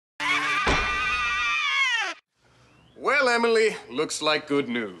Emily, looks like good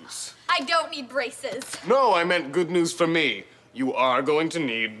news. I don't need braces. No, I meant good news for me. You are going to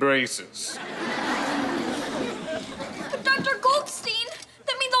need braces. But Dr. Goldstein,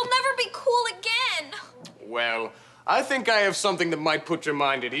 that means I'll never be cool again. Well, I think I have something that might put your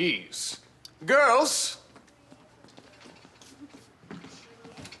mind at ease. Girls,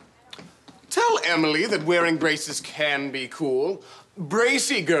 tell Emily that wearing braces can be cool.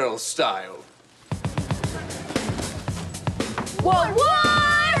 Bracey Girrlz style. What?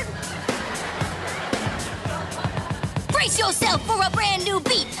 Brace yourself for a brand new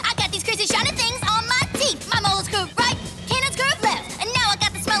beat. I got these crazy shiny things on my teeth. My molars curve right, cannons curve left, and now I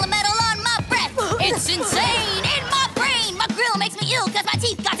got the smell of metal on my breath. It's insane in my brain. My grill makes me ill because my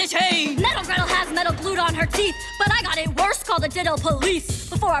teeth got to change. Metal Gretel has metal glued on her teeth, but I got it worse, call the ditto police.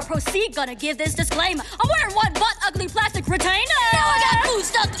 Before I proceed, gonna give this disclaimer. I'm wearing one butt ugly plastic retainer. Now I got glue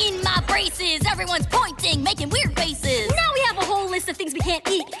stuck in my braces. Everyone's pointing, making weird faces. Now we have a whole list of things we can't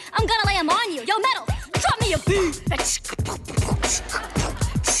eat. I'm gonna lay them on you. Yo, Metal, drop me a beat.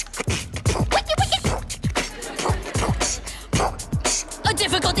 A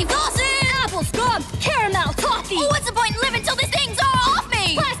difficulty flossing. Apple scrub, caramel, toffee. Oh, what's the point in living till these things are off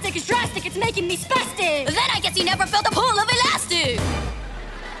me? Plastic is drastic, it's making me spastic. Then I guess you never felt the pull of elastic.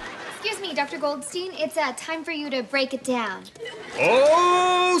 Excuse me, Dr. Goldstein. It's time for you to break it down.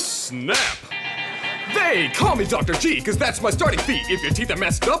 Oh, snap! They call me Dr. G, because that's my starting fee. If your teeth are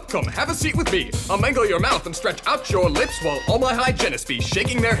messed up, come have a seat with me. I'll mangle your mouth and stretch out your lips while all my hygienists be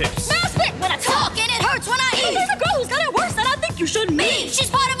shaking their hips. Mouth spit when I talk. And it hurts when I eat. There's a girl who's got it worse than I think you should meet. She's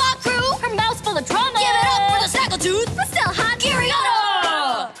part of our crew. Her mouth's full of drama. Give it up for the snaggletooth. But still hot.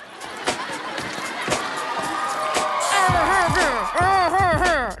 Giriana!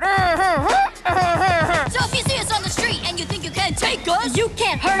 So if you see us on the street and you think you can take us, You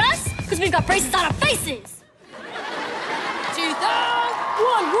can't hurt us, because we've got braces on our faces. teeth out.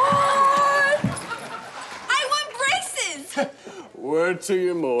 One. I want braces. Word to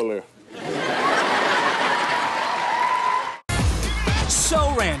your molar.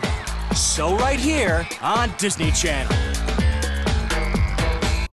 So random. So right here on Disney Channel.